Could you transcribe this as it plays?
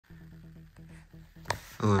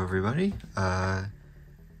Hello everybody, I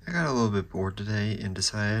got a little bit bored today and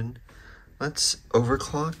decided let's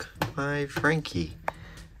overclock my Frankie.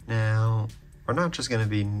 Now, we're not just going to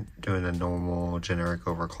be doing a normal generic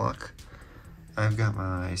overclock. I've got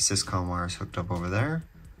my syscom wires hooked up over there.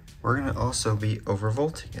 We're going to also be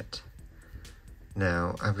overvolting it.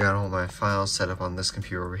 Now, I've got all my files set up on this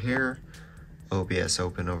computer over here, OBS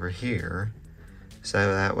open over here,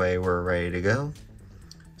 so that way we're ready to go.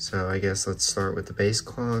 So I guess let's start with the base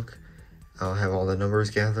clock. I'll have all the numbers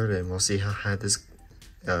gathered and we'll see how high this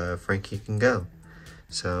Frankie can go.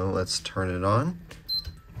 So let's turn it on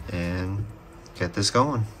and get this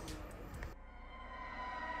going.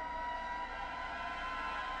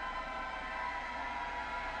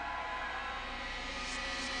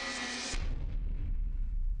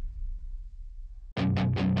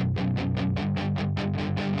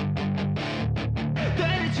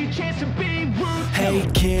 Hey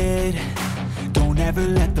kid, don't ever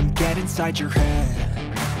let them get inside your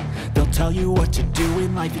head. They'll tell you what to do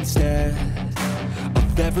in life instead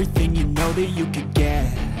of everything you know that you could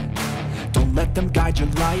get. Don't let them guide your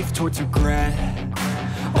life towards regret.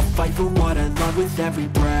 I'll fight for what I love with every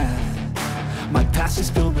breath. My past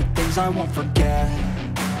is filled with things I won't forget.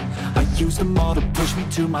 I use them all to push me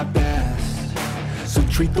to my best. So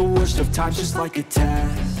treat the worst of times just like a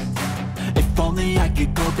test. If only I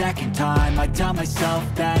could go back in time, I'd tell myself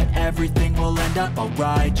that everything will end up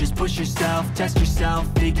alright. Just push yourself, test yourself,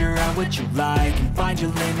 figure out what you like, and find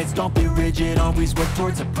your limits, don't be rigid, always work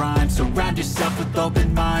towards a prime. Surround yourself with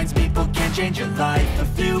open minds, people can change your life. A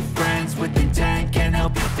few friends with intent can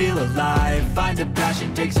help you feel alive. Find a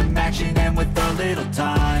passion, take some action, and with a little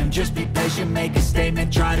time, just be patient, make a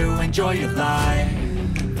statement, try to enjoy your life.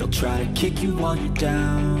 They'll try to kick you while you're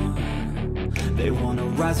down. They wanna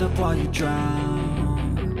rise up while you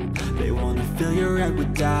drown. They wanna fill your head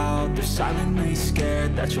with doubt. They're silently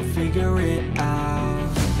scared that you'll figure it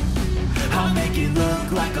out. I'll make it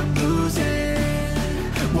look like I'm losing,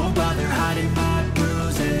 won't bother hiding my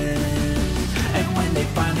bruises. And when they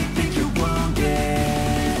finally think you're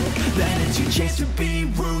wounded, then it's your chance to be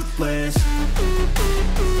ruthless.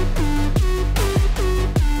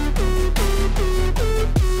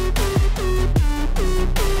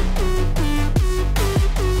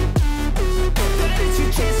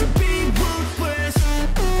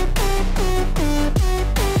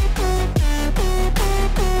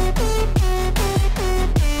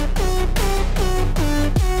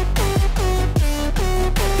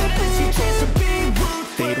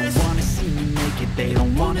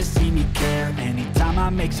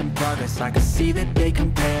 Make some progress, I can see that they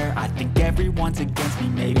compare. I think everyone's against me,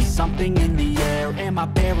 maybe something in the air. Am I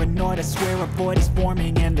paranoid? I swear a void is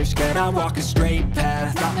forming and they're scared. I walk a straight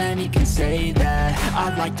path, not many can say that.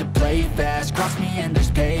 I like to play fast, cross me and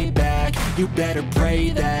there's payback. You better pray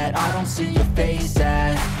that I don't see your face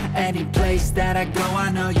at any place that I go.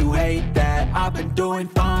 I know you hate that. I've been doing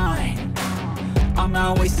fine, I'm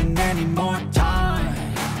not wasting any more time.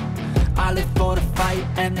 I live for the fight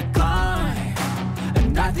and the climb.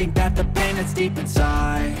 And I think that the pain that's deep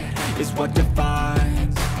inside is what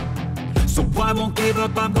defines. So I won't give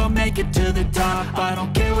up, I'm gonna make it to the top. I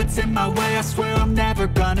don't care what's in my way, I swear I'm never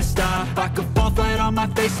gonna stop. I could fall flat on my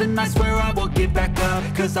face and I swear I will get back up.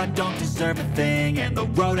 Cause I don't deserve a thing and the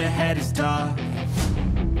road ahead is tough.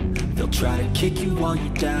 They'll try to kick you while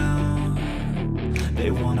you're down.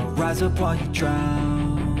 They wanna rise up while you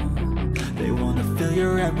drown. They wanna fill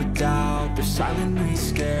your head with doubt. They're silently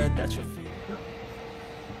scared that you'll.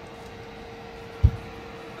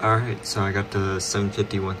 Alright, so I got the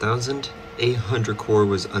 750 1000. 800 core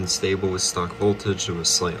was unstable with stock voltage, there was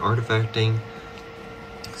slight artifacting.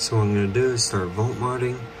 So what I'm going to do is start volt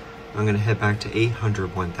modding. I'm going to head back to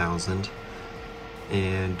 800 1000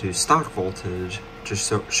 and do stock voltage, just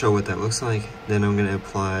so show what that looks like. Then I'm going to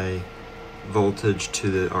apply voltage to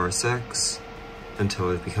the RSX until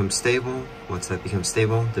it becomes stable. Once that becomes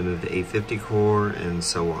stable, then move to 850 core and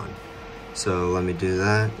so on. So let me do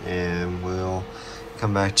that and we'll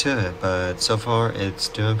come back to it, but so far it's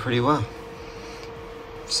doing pretty well.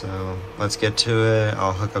 So let's get to it.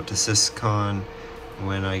 I'll hook up to syscon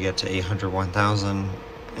when I get to 800 1000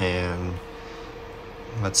 and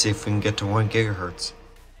let's see if we can get to 1 gigahertz.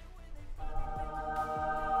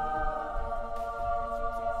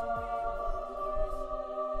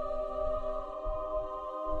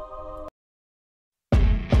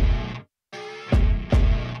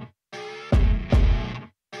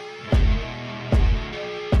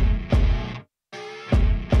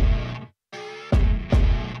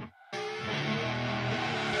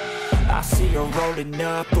 I see her rolling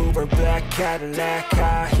up, Uber black Cadillac,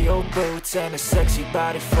 high heel boots and a sexy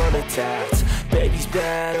body full of tats. Baby's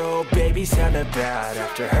bad, oh baby's hella bad.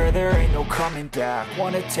 After her there ain't no coming back.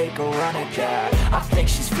 Wanna take a run at that. I think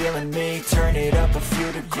she's feeling me, turn it up a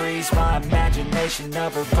few degrees. My imagination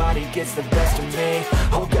of her body gets the best of me.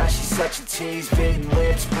 Oh gosh, she's such a tease, bitten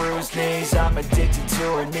lips, bruised knees. I'm addicted to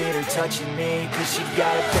her, need her touching me. Cause she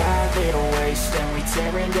got a bad little waist, and we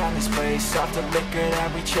tearing down this place. Off the liquor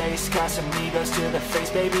that we chase, got some egos to the face.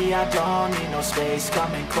 Baby, I don't need no space,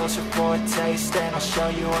 coming closer for a taste. And I'll show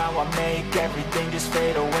you how I make everything just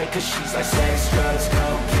fade away. Cause she's like sex, drugs,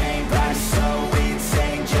 cocaine, body so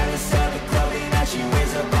insane. Jealous of the clothing that she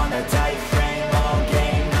wears up on a tight frame. All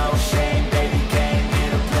game, no shame, baby came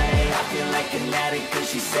here to play. I feel like an addict cause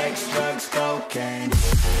she's sex, drugs, cocaine.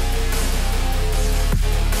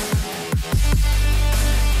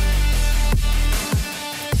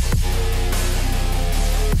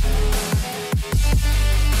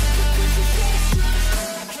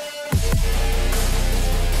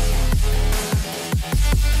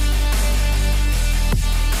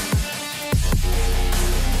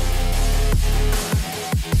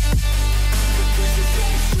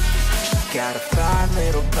 Got a fine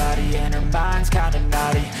little body and her mind's kinda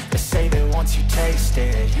naughty. They say that once you taste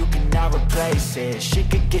it, you cannot replace it. She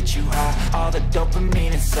could get you high, all the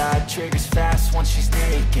dopamine inside triggers fast once she's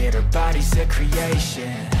naked. Her body's a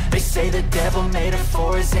creation. They say the devil made her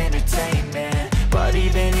for his entertainment, but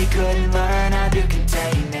even he couldn't learn how to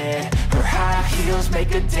contain it. Her high heels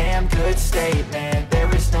make a damn good statement.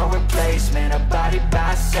 There is no replacement, a body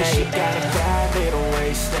by Satan. Cause she got a bad little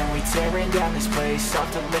waist, and we tearing down this place.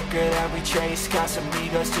 Off the liquor that we chase, got some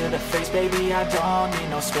egos to the face. Baby, I don't need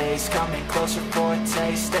no space, coming closer for a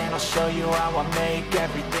taste. And I'll show you how I make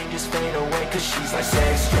everything just fade away. Cause she's like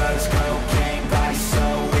sex, drugs, cocaine, body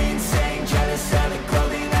so insane. Jealous of the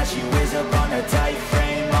clothing that she wears up on a tight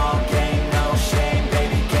frame. All game, no shame,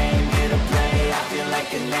 baby came here to play. I feel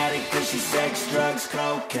like an addict cause she's sex, drugs,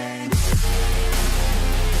 cocaine.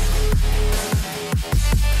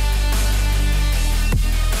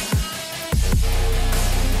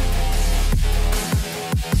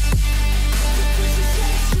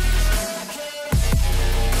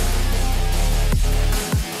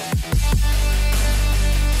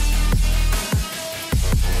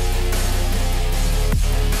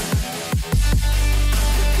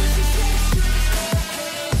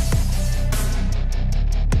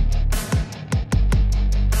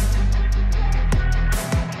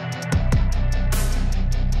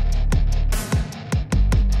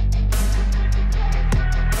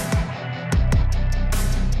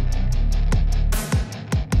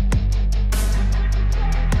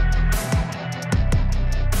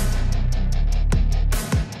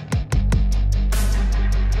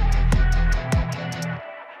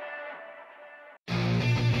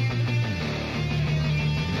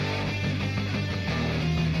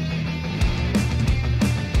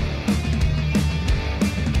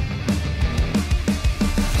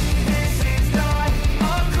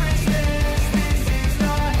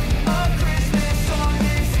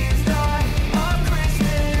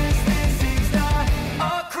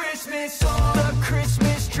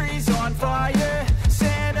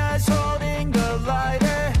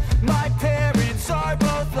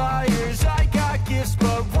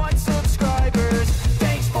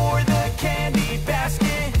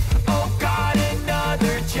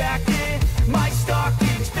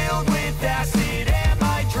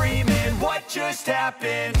 Just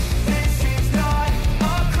happened. This is not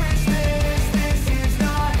a Christmas. This is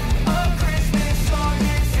not a Christmas song.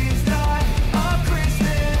 This is not a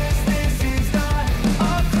Christmas. This is not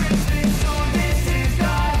a Christmas song. This is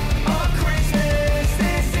not a Christmas.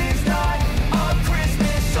 This is not a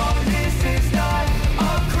Christmas song. This is not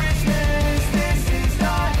a Christmas. This is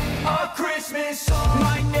not a Christmas song.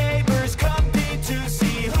 My neighbors compete to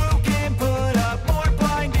see who can put up more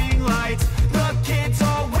blinding lights. The kids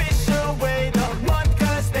all wish away the month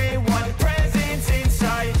cause they want presents in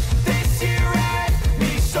sight. This year had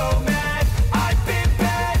me so mad, I've been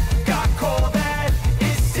bad, got coal that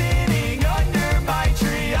is sitting under my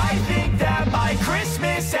tree. I think that my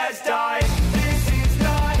Christmas has died. This is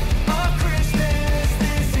not a Christmas.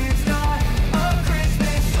 This is not a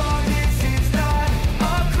Christmas song. This is not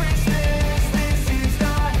a Christmas. This is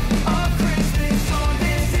not a Christmas song.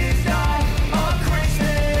 This is not a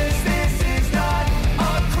Christmas. This is not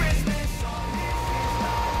a Christmas song.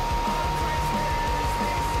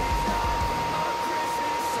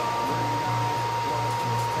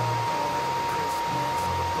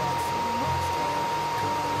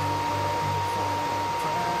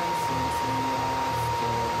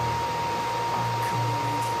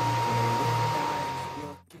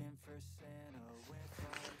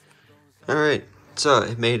 Alright, So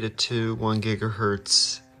it made it to 1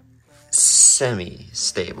 gigahertz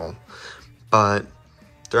semi-stable. But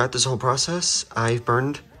throughout this whole process, I've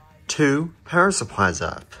burned 2 power supplies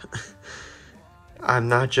up. I'm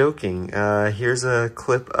not joking. Here's a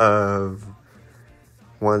clip of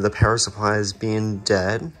one of the power supplies being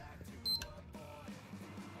dead.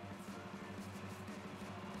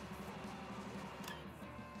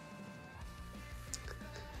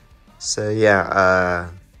 So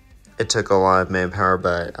yeah, it took a lot of manpower,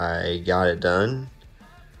 but I got it done.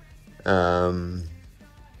 So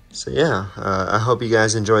yeah, I hope you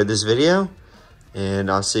guys enjoyed this video, and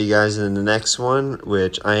I'll see you guys in the next one,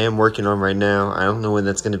 which I am working on right now. I don't know when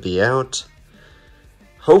that's going to be out.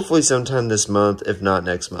 Hopefully sometime this month, if not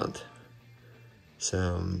next month.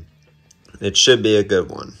 So it should be a good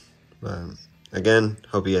one. But again,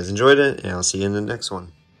 hope you guys enjoyed it, and I'll see you in the next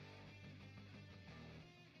one.